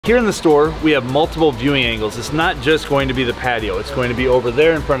Here in the store, we have multiple viewing angles. It's not just going to be the patio. It's going to be over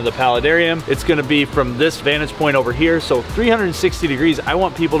there in front of the paludarium. It's going to be from this vantage point over here. So 360 degrees, I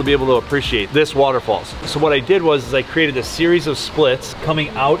want people to be able to appreciate this waterfalls. So what I did was I created a series of splits coming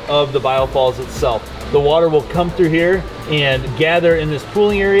out of the Biofalls itself. The water will come through here and gather in this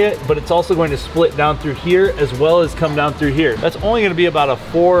pooling area, but it's also going to split down through here as well as come down through here. That's only going to be about a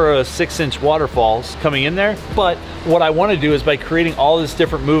 4 or a 6-inch waterfalls coming in there. But what I want to do is by creating all this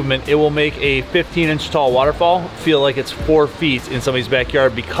different movement, it will make a 15-inch tall waterfall feel like it's 4 feet in somebody's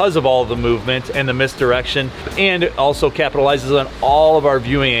backyard because of all the movement and the misdirection. And it also capitalizes on all of our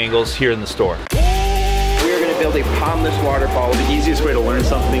viewing angles here in the store. Build a pondless waterfall. The easiest way to learn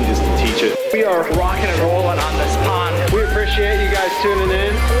something is to teach it. We are rocking and rolling on this pond. We appreciate you guys tuning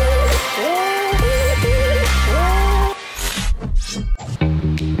in.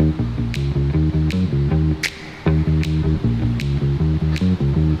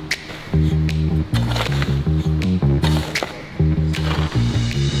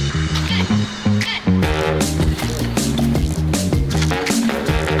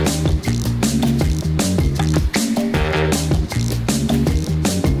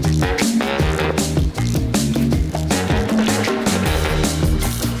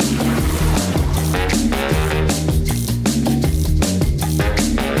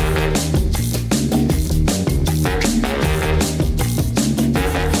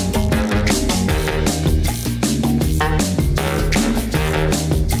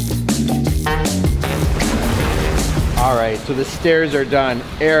 So the stairs are done.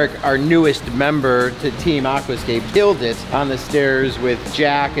 Eric, our newest member to Team Aquascape, killed it on the stairs with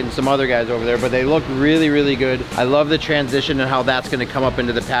Jack and some other guys over there, but they look really, really good. I love the transition and how that's gonna come up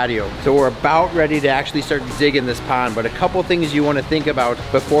into the patio. So we're about ready to actually start digging this pond, but a couple things you wanna think about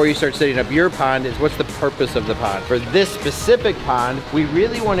before you start setting up your pond is what's the purpose of the pond. For this specific pond, we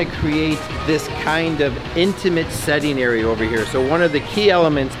really wanna create this kind of intimate setting area over here. So one of the key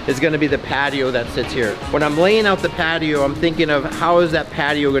elements is gonna be the patio that sits here. When I'm laying out the patio, I'm thinking of how is that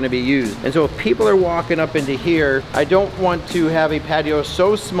patio going to be used. And so if people are walking up into here, I don't want to have a patio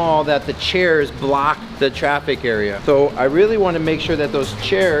so small that the chairs block the traffic area. So I really want to make sure that those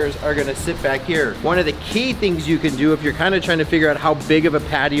chairs are going to sit back here. One of the key things you can do if you're kind of trying to figure out how big of a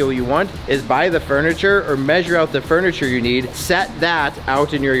patio you want is buy the furniture or measure out the furniture you need, set that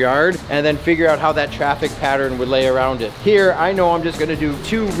out in your yard, and then figure out how that traffic pattern would lay around it. Here, I know I'm just going to do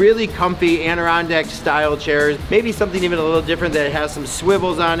 2 really comfy Adirondack style chairs, maybe something even a little different that has some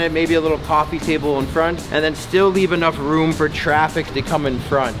swivels on it, maybe a little coffee table in front, and then still leave enough room for traffic to come in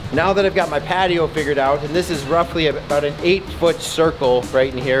front. Now that I've got my patio figured out, and this is roughly about an 8-foot circle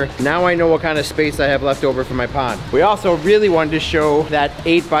right in here, now I know what kind of space I have left over for my pond. We also really wanted to show that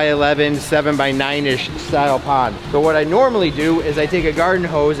 8x11, 7x9-ish style pond. So what I normally do is I take a garden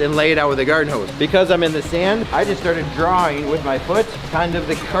hose and lay it out with a garden hose. Because I'm in the sand, I just started drawing with my foot kind of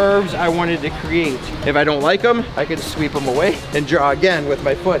the curves I wanted to create. If I don't like them, I can sweep them away and draw again with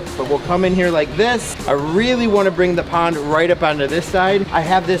my foot. But we'll come in here like this. I really want to bring the pond right up onto this side. I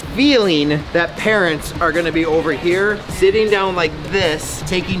have this feeling that parents are going to be over here sitting down like this,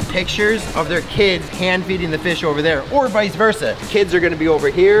 taking pictures of their kids hand feeding the fish over there, or vice versa. Kids are going to be over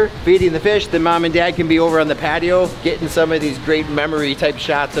here feeding the fish, then mom and dad can be over on the patio getting some of these great memory type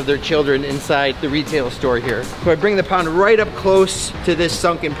shots of their children inside the retail store here. So I bring the pond right up close to this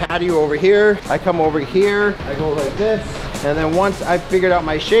sunken patio over here. I come over here, I go like this, and then once I've figured out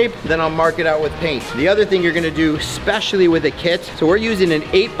my shape, then I'll mark it out with paint. The other thing you're gonna do, especially with a kit, so we're using an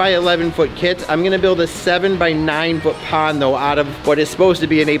 8x11 foot kit. I'm gonna build a 7x9 foot pond though out of what is supposed to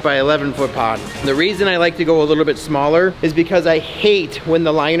be an 8x11 foot pond. The reason I like to go a little bit smaller is because I hate when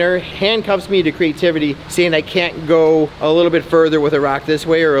the liner handcuffs me to creativity, saying I can't go a little bit further with a rock this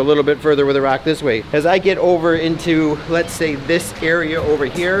way or a little bit further with a rock this way. As I get over into, let's say, this area over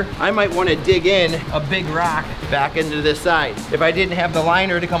here, I might wanna dig in a big rock back into this side. If I didn't have the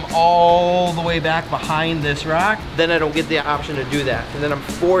liner to come all the way back behind this rock, then I don't get the option to do that. And then I'm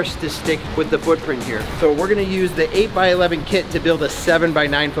forced to stick with the footprint here. So we're gonna use the 8x11 kit to build a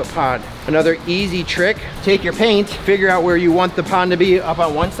 7x9 foot pond. Another easy trick, take your paint, figure out where you want the pond to be up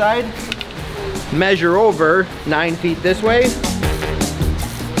on one side, measure over 9 feet this way.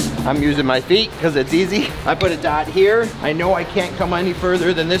 I'm using my feet because it's easy. I put a dot here. I know I can't come any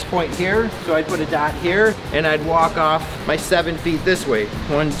further than this point here, so I'd put a dot here and I'd walk off my 7 feet this way.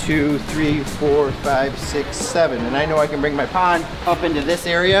 1, 2, 3, 4, 5, 6, 7. And I know I can bring my pond up into this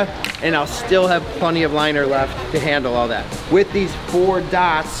area and I'll still have plenty of liner left to handle all that. With these 4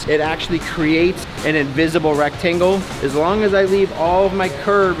 dots, it actually creates an invisible rectangle. As long as I leave all of my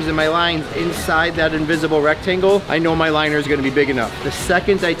curves and my lines inside that invisible rectangle, I know my liner is gonna be big enough. The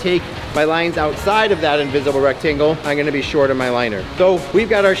second I take my lines outside of that invisible rectangle, I'm gonna be short on my liner. So we've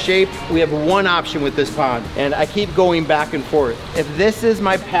got our shape. We have one option with this pond, and I keep going back and forth. If this is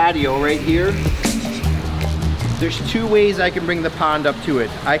my patio right here, there's 2 ways I can bring the pond up to it.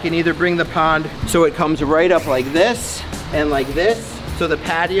 I can either bring the pond so it comes right up like this and like this, so the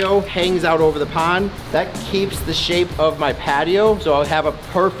patio hangs out over the pond. That keeps the shape of my patio, so I'll have a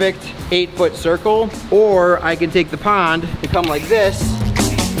perfect 8-foot circle. Or I can take the pond and come like this,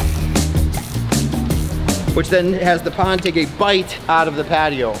 which then has the pond take a bite out of the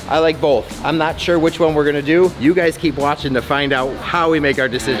patio. I like both. I'm not sure which one we're gonna do. You guys keep watching to find out how we make our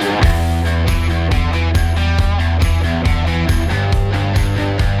decision.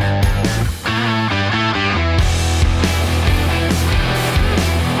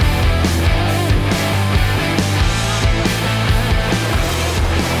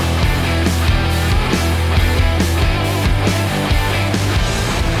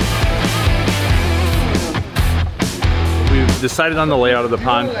 Decided on the layout of the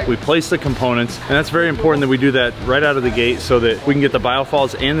pond. We placed the components, and that's very important that we do that right out of the gate so that we can get the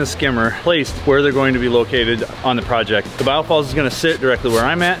biofalls and the skimmer placed where they're going to be located on the project. The biofalls is gonna sit directly where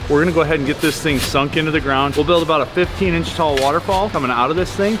I'm at. We're gonna go ahead and get this thing sunk into the ground. We'll build about a 15-inch tall waterfall coming out of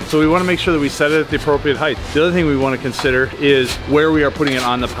this thing, so we wanna make sure that we set it at the appropriate height. The other thing we wanna consider is where we are putting it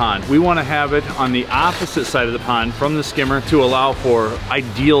on the pond. We wanna have it on the opposite side of the pond from the skimmer to allow for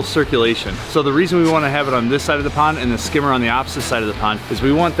ideal circulation. So the reason we wanna have it on this side of the pond and the skimmer on the opposite side of the pond is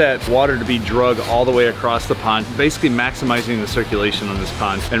we want that water to be drug all the way across the pond, basically maximizing the circulation on this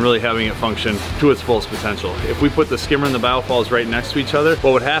pond and really having it function to its fullest potential. If we put the skimmer and the biofalls right next to each other,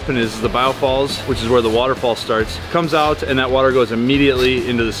 what would happen is the biofalls, which is where the waterfall starts, comes out and that water goes immediately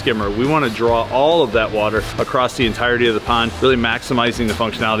into the skimmer. We want to draw all of that water across the entirety of the pond, really maximizing the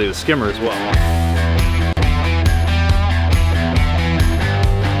functionality of the skimmer as well.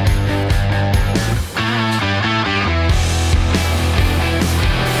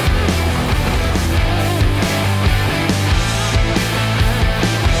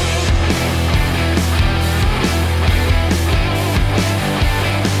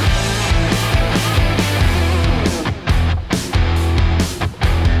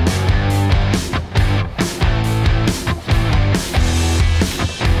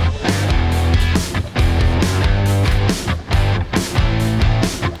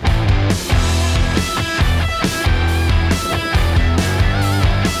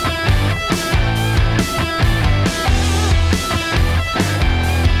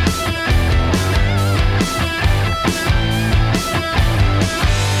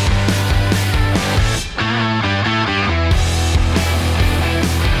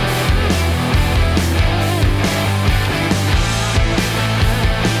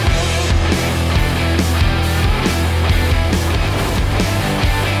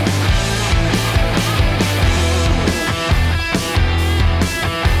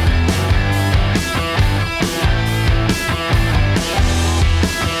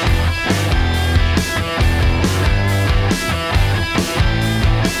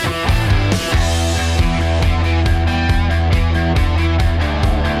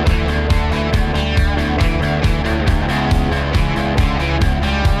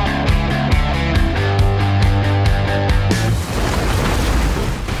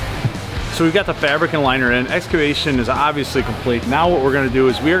 So we've got the fabric and liner in. Excavation is obviously complete. Now what we're gonna do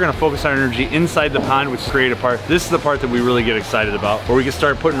is we are gonna focus our energy inside the pond, which is the creative part. This is the part that we really get excited about, where we can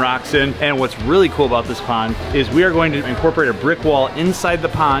start putting rocks in. And what's really cool about this pond is we are going to incorporate a brick wall inside the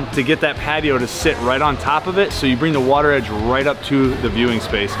pond to get that patio to sit right on top of it. So you bring the water edge right up to the viewing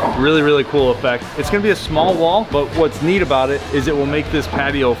space. Really, really cool effect. It's gonna be a small wall, but what's neat about it is it will make this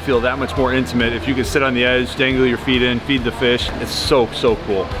patio feel that much more intimate. If you can sit on the edge, dangle your feet in, feed the fish, it's so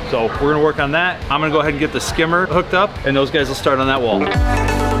cool. So we're gonna work on that. I'm gonna go ahead and get the skimmer hooked up, and those guys will start on that wall.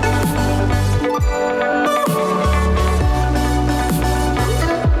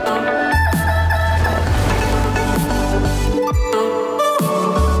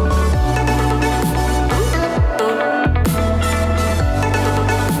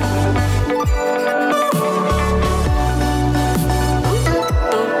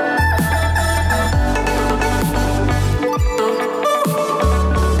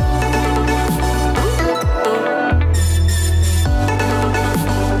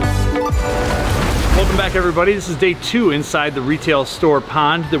 everybody, this is day 2 inside the retail store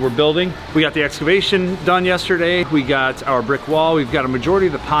pond that we're building. We got the excavation done yesterday. We got our brick wall. We've got a majority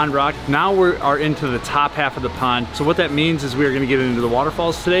of the pond rock. Now we are into the top half of the pond. So what that means is we are gonna get into the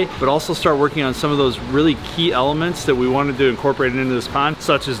waterfalls today, but also start working on some of those really key elements that we wanted to incorporate into this pond,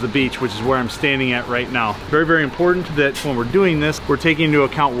 such as the beach, which is where I'm standing at right now. Very, very important that when we're doing this, we're taking into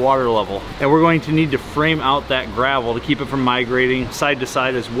account water level. And we're going to need to frame out that gravel to keep it from migrating side to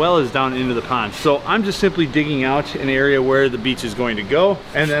side as well as down into the pond. So I'm just simply digging out an area where the beach is going to go,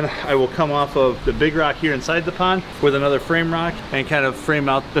 and then I will come off of the big rock here inside the pond with another frame rock and kind of frame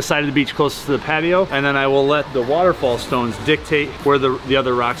out the side of the beach closest to the patio, and then I will let the waterfall stones dictate where the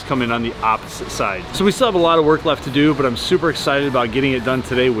other rocks come in on the opposite side. So we still have a lot of work left to do, but I'm super excited about getting it done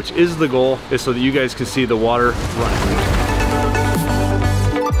today, which is the goal, is so that you guys can see the water running.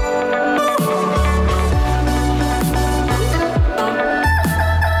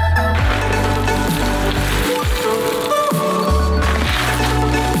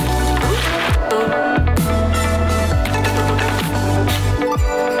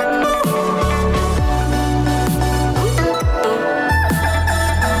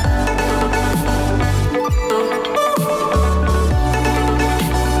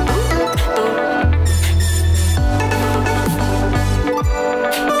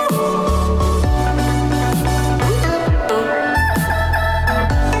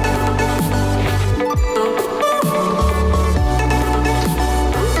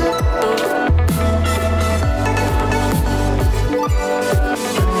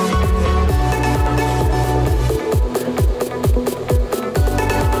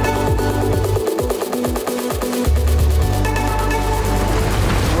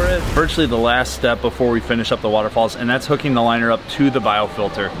 Virtually the last step before we finish up the waterfalls, and that's hooking the liner up to the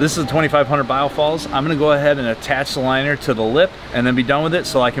biofilter. This is a 2500 Biofalls. I'm gonna go ahead and attach the liner to the lip and then be done with it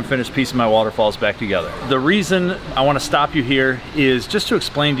so I can finish piecing my waterfalls back together. The reason I wanna stop you here is just to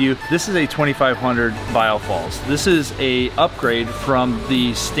explain to you, this is a 2500 Biofalls. This is a upgrade from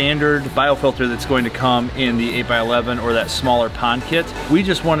the standard biofilter that's going to come in the 8x11 or that smaller pond kit. We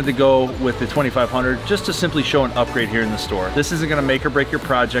just wanted to go with the 2500 just to simply show an upgrade here in the store. This isn't gonna make or break your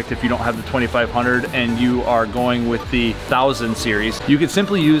project if you don't have the 2500 and you are going with the 1000 series. You could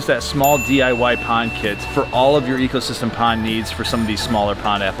simply use that small DIY pond kit for all of your ecosystem pond needs for some of these smaller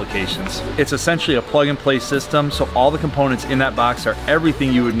pond applications. It's essentially a plug and play system, so all the components in that box are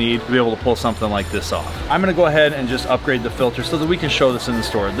everything you would need to be able to pull something like this off. I'm gonna go ahead and just upgrade the filter so that we can show this in the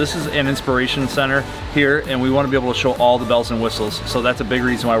store. This is an inspiration center here, and we want to be able to show all the bells and whistles, so that's a big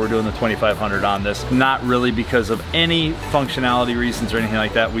reason why we're doing the 2500 on this. Not really because of any functionality reasons or anything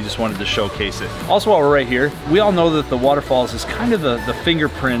like that, we just wanted to showcase it. Also, while we're right here, we all know that the waterfalls is kind of the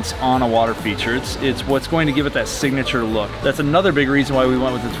fingerprints on a water feature. It's what's going to give it that signature look. That's another big reason why we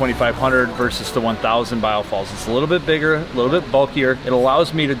went with the 2500 versus the 1000 Biofalls. It's a little bit bigger, a little bit bulkier. It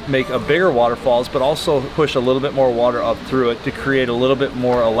allows me to make a bigger waterfalls, but also push a little bit more water up through it to create a little bit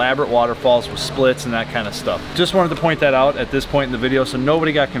more elaborate waterfalls with splits and that kind of stuff. Just wanted to point that out at this point in the video so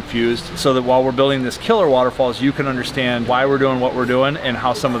nobody got confused, so that while we're building this killer waterfalls, you can understand why we're doing what we're doing and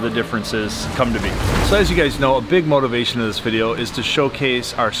how some of the differences come to be. So as you guys know, a big motivation of this video is to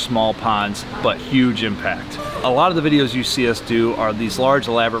showcase our small ponds, but huge impact. A lot of the videos you see us do are these large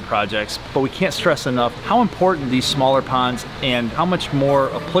elaborate projects, but we can't stress enough how important these smaller ponds and how much more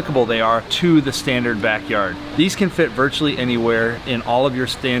applicable they are to the standard backyard. These can fit virtually anywhere in all of your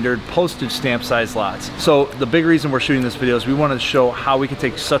standard postage stamp size lots. So the big reason we're shooting this video is we want to show how we can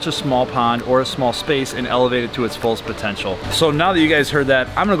take such a small pond or a small space and elevate it to its fullest potential. So now that you guys heard that,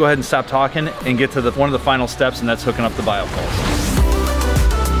 I'm gonna go ahead and stop talking and get to one of the final steps, and that's hooking up the biofalls.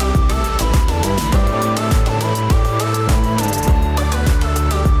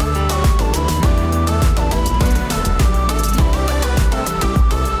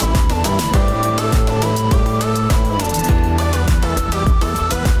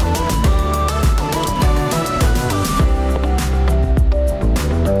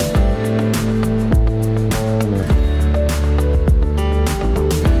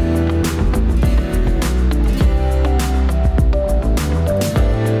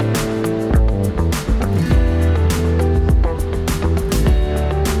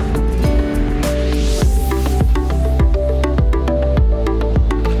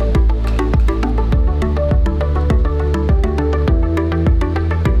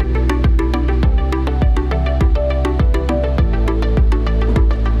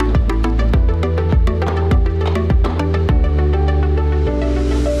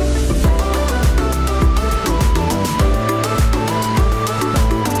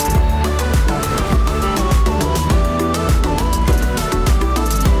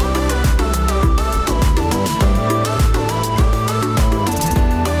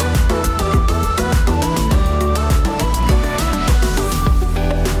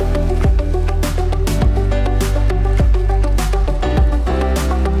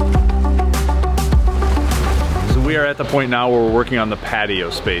 the point now where we're working on the patio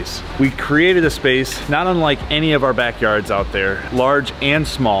space. We created a space not unlike any of our backyards out there, large and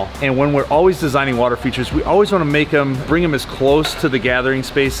small. And when we're always designing water features, we always want to bring them as close to the gathering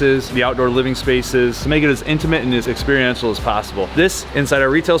spaces, the outdoor living spaces, to make it as intimate and as experiential as possible. This inside our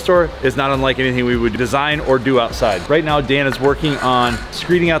retail store is not unlike anything we would design or do outside. Right now, Dan is working on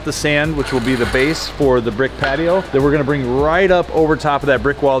screening out the sand, which will be the base for the brick patio that we're gonna bring right up over top of that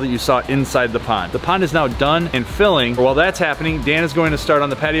brick wall that you saw inside the pond. The pond is now done and filling. While that's happening, Dan is going to start on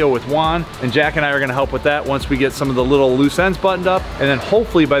the patio with Juan, and Jack and I are gonna help with that once we get some of the little loose ends buttoned up. And then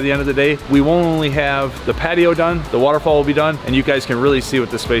hopefully by the end of the day, we won't only have the patio done, the waterfall will be done, and you guys can really see what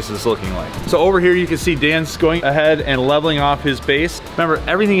this space is looking like. So over here, you can see Dan's going ahead and leveling off his base. Remember,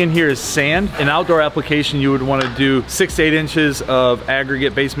 everything in here is sand. An outdoor application, you would wanna do 6 to 8 inches of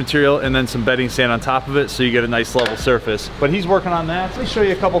aggregate base material and then some bedding sand on top of it so you get a nice level surface. But he's working on that. Let me show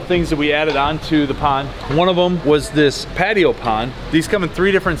you a couple things that we added onto the pond. One of them was this patio pond. These come in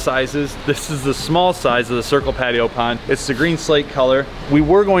 3 different sizes. This is the small size of the circle patio pond. It's the green slate color. We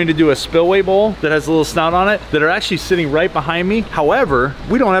were going to do a spillway bowl that has a little snout on it that are actually sitting right behind me. However,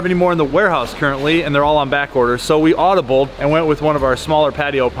 we don't have any more in the warehouse currently and they're all on back order. So we audibled and went with one of our smaller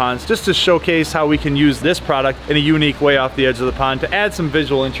patio ponds just to showcase how we can use this product in a unique way off the edge of the pond to add some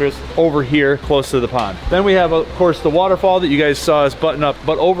visual interest over here close to the pond. Then we have, of course, the waterfall that you guys saw us button up,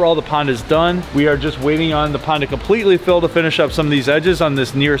 but overall the pond is done. We are just waiting on the pond to completely fill to finish up some of these edges on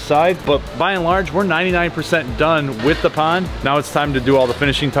this near side, but by and large, we're 99% done with the pond. Now it's time to do all the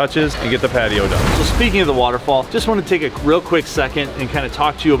finishing touches and get the patio done. So speaking of the waterfall, just want to take a real quick second and kind of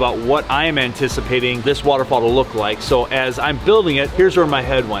talk to you about what I am anticipating this waterfall to look like. So as I'm building it, here's where my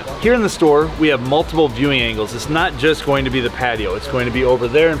head went. Here in the store, we have multiple viewing angles. It's not just going to be the patio. It's going to be over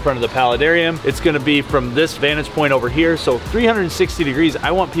there in front of the paludarium. It's going to be from this vantage point over here. So 360 degrees,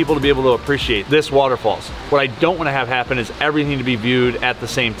 I want people to be able to appreciate this waterfalls. What I don't want to have happen is everything to be viewed at the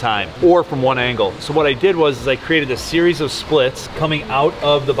same time or from one angle. So what I did was I created a series of splits coming out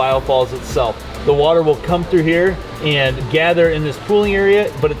of the Biofalls itself. The water will come through here and gather in this pooling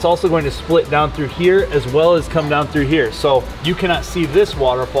area, but it's also going to split down through here as well as come down through here. So you cannot see this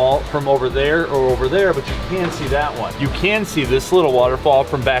waterfall from over there or over there, but you can see that one. You can see this little waterfall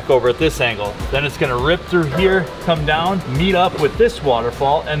from back over at this angle. Then it's gonna rip through here, come down, meet up with this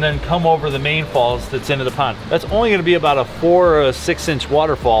waterfall, and then come over the main falls that's into the pond. That's only gonna be about a 4 or 6 inch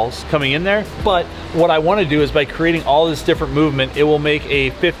waterfalls coming in there, but what I wanna do is by creating all this different movement, it will make a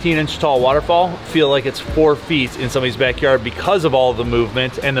 15-inch tall waterfall feel like it's 4 feet in somebody's backyard because of all the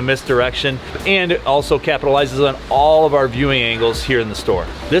movement and the misdirection, and it also capitalizes on all of our viewing angles here in the store.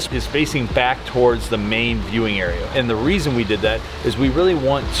 This is facing back towards the main viewing area, and the reason we did that is we really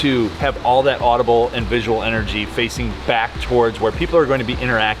want to have all that audible and visual energy facing back towards where people are going to be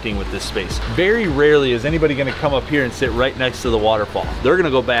interacting with this space. Very rarely is anybody going to come up here and sit right next to the waterfall. They're going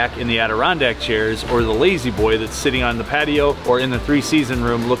to go back in the Adirondack chairs or the lazy boy that's sitting on the patio or in the 3-season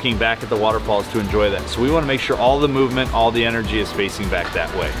room looking back at the waterfalls to enjoy that. So we want to make sure all the movement, all the energy is facing back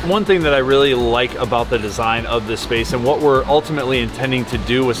that way. One thing that I really like about the design of this space and what we're ultimately intending to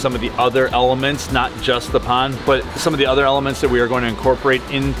do with some of the other elements, not just the pond, but some of the other elements that we are going to incorporate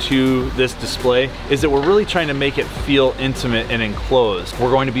into this display, is that we're really trying to make it feel intimate and enclosed.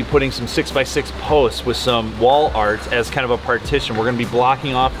 We're going to be putting some 6x6 posts with some wall art as kind of a partition. We're going to be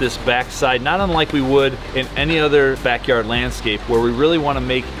blocking off this backside, not unlike we would in any other backyard landscape, where we really want to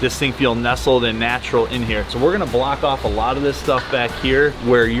make this thing feel nestled and natural in here. So we're going to block off a lot of this stuff back here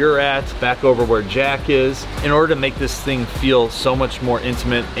where you're at, back over where Jack is, in order to make this thing feel so much more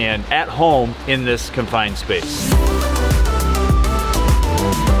intimate and at home in this confined space.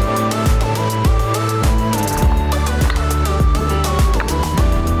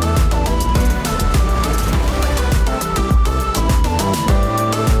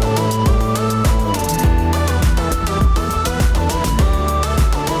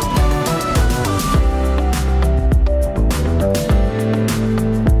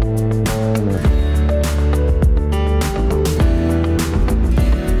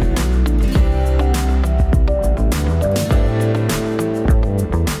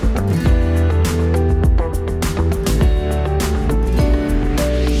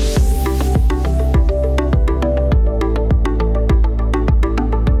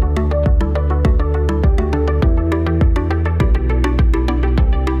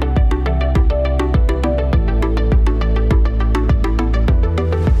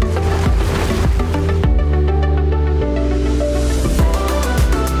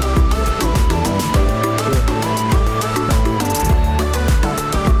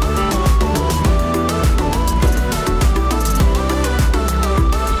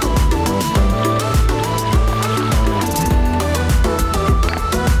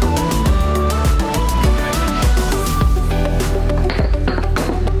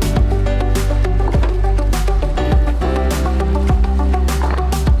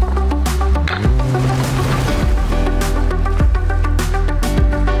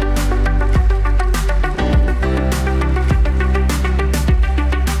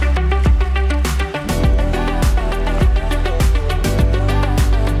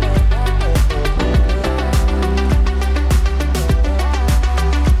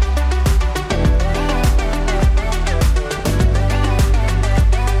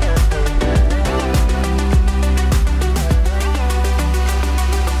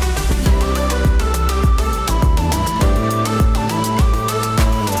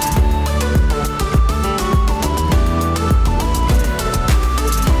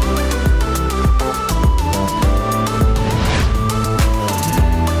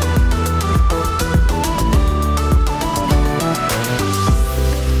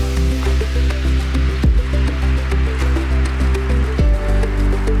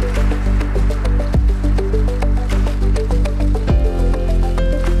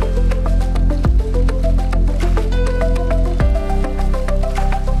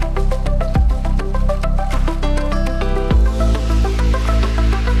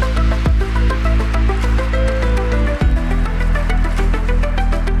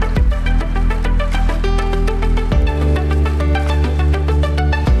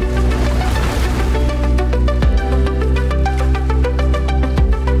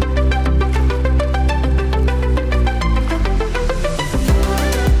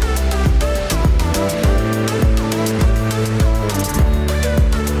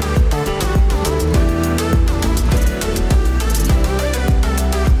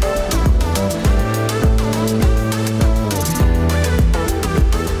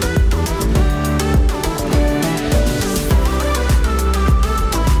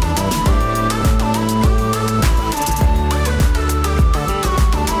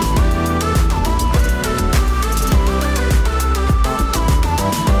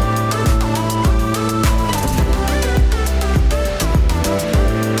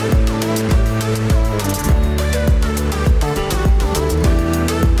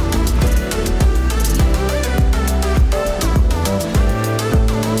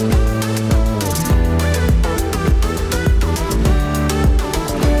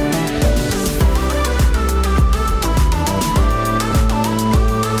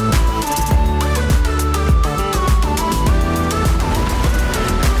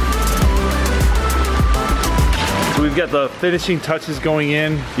 got the finishing touches going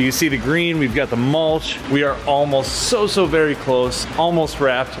in. You can see the green, we've got the mulch. We are almost so very close, almost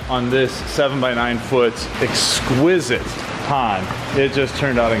wrapped on this 7x9 foot exquisite pond. It just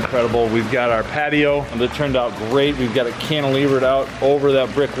turned out incredible. We've got our patio that turned out great. We've got it cantilevered out over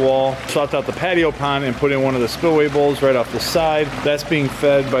that brick wall. Swapped out the patio pond and put in one of the spillway bowls right off the side. That's being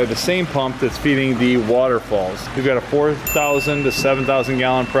fed by the same pump that's feeding the waterfalls. We've got a 4,000 to 7,000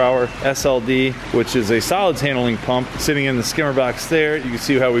 gallon per hour SLD, which is a solids handling pump sitting in the skimmer box there. You can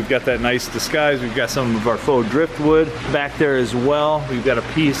see how we've got that nice disguise. We've got some of our faux driftwood back there as well. We've got a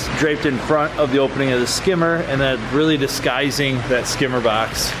piece draped in front of the opening of the skimmer, and that really disguising that skimmer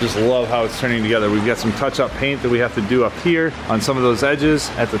box. Just love how it's turning together. We've got some touch-up paint that we have to do up here on some of those edges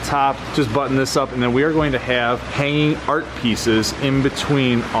at the top. Just button this up, and then we are going to have hanging art pieces in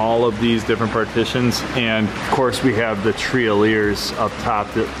between all of these different partitions. And of course we have the trealiers up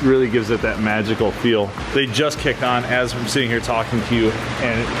top that really gives it that magical feel. They just kicked on as I'm sitting here talking to you,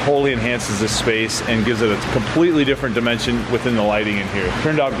 and it totally enhances this space and gives it a completely different dimension within the lighting in here.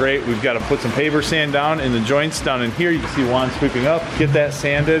 Turned out great. We've got to put some paper sand down in the joints down in here. You can see Juan sweeping up, get that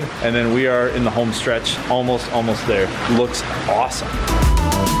sanded, and then we are in the home stretch, almost there. Looks awesome.